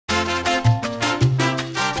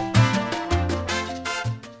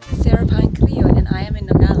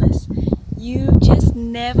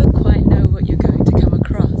never quite know what you're going to come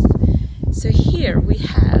across. So here we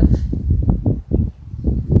have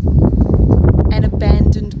an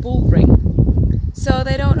abandoned bullring. So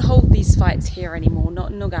they don't hold these fights here anymore,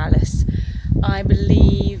 not in Nogales. I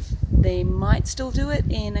believe they might still do it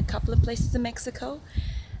in a couple of places in Mexico,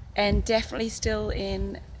 and definitely still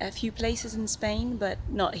in a few places in Spain, but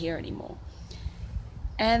not here anymore.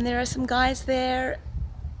 And there are some guys there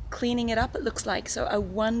cleaning it up, it looks like, so I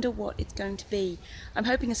wonder what it's going to be. I'm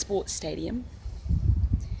hoping a sports stadium.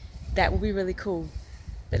 That would be really cool.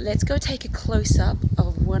 But let's go take a close-up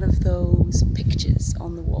of one of those pictures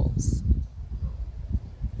on the walls.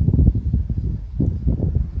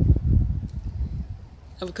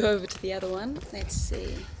 I'll go over to the other one. Let's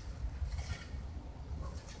see.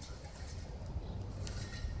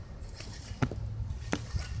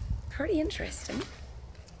 Pretty interesting.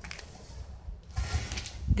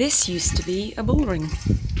 This used to be a bullring.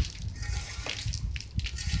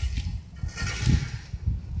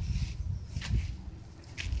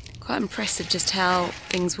 Quite impressive just how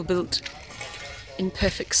things were built in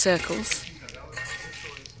perfect circles.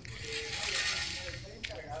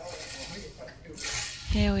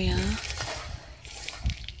 Here we are.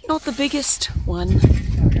 Not the biggest one,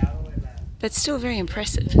 but still very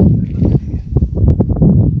impressive.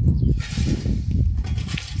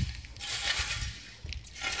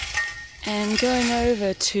 And going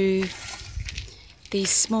over to these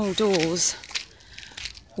small doors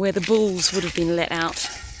where the bulls would have been let out.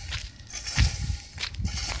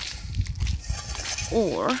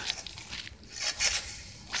 Or,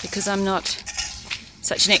 because I'm not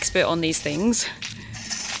such an expert on these things,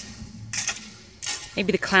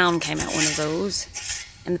 maybe the clown came out one of those,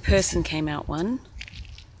 and the person came out one,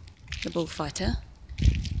 the bullfighter.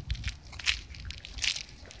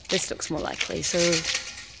 This looks more likely, so...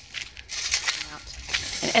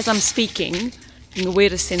 And as I'm speaking, I'm getting the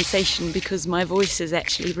weirdest sensation because my voice is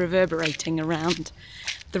actually reverberating around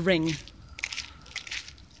the ring.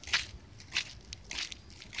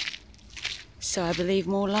 So I believe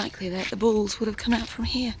more likely that the bulls would have come out from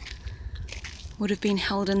here. Would have been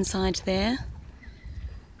held inside there.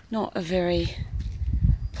 Not a very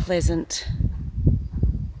pleasant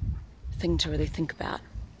thing to really think about.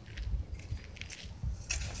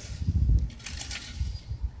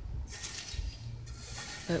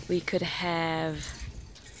 But we could have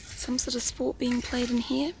some sort of sport being played in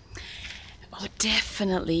here. Oh,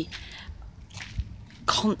 definitely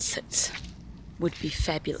concerts would be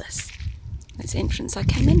fabulous. That's the entrance I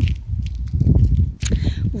came in.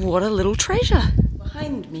 What a little treasure.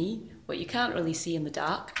 Behind me, what you can't really see in the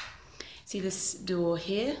dark, see this door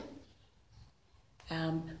here?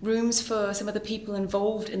 Rooms for some of the people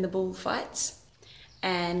involved in the bullfights.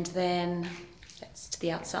 And then that's to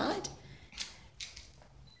the outside.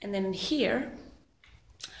 And then in here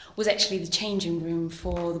was actually the changing room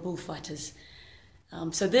for the bullfighters.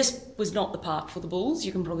 So this was not the part for the bulls.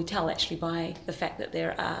 You can probably tell actually by the fact that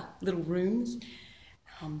there are little rooms.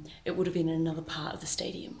 It would have been in another part of the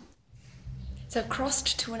stadium. So I've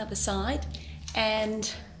crossed to another side,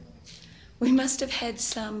 and we must have had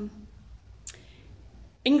some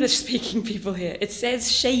English-speaking people here. It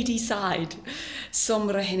says shady side,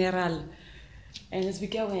 Sombra General. And as we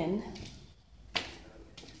go in,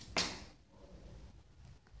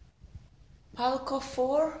 Palco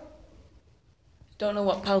 4. Don't know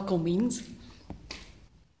what palco means.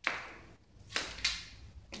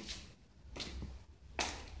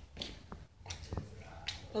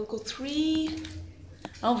 Palco 3.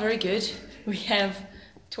 Oh, very good. We have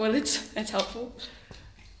toilets, that's helpful.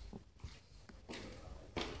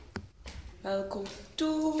 Palco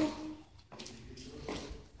 2.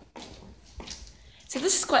 So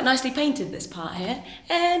this is quite nicely painted, this part here.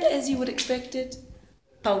 And as you would expect it,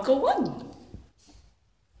 Palco 1.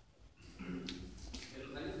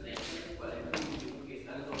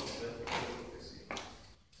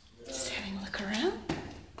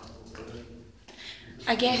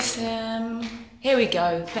 I guess, here we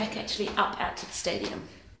go, back actually up out to the stadium.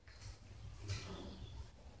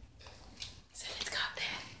 So let's go up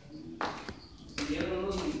there.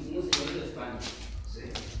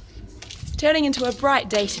 Turning into a bright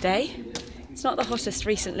day today. It's not the hottest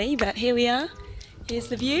recently, but here we are. Here's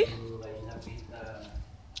the view.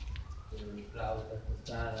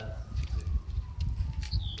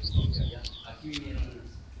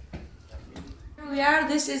 Here we are,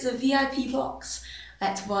 this is a VIP box.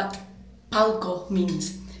 That's what palco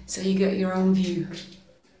means, so you get your own view.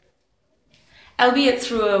 Albeit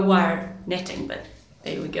through a wire netting, but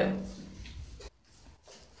there we go.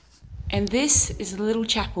 And this is the little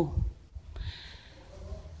chapel.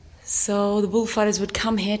 So the bullfighters would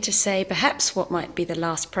come here to say perhaps what might be the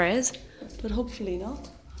last prayers, but hopefully not.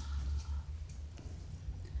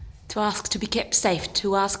 To ask to be kept safe,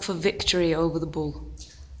 to ask for victory over the bull.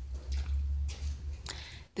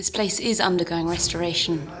 This place is undergoing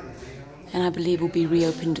restoration, and I believe will be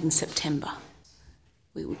reopened in September.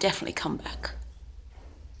 We will definitely come back.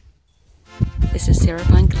 This is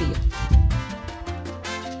Pyne-Carrillo.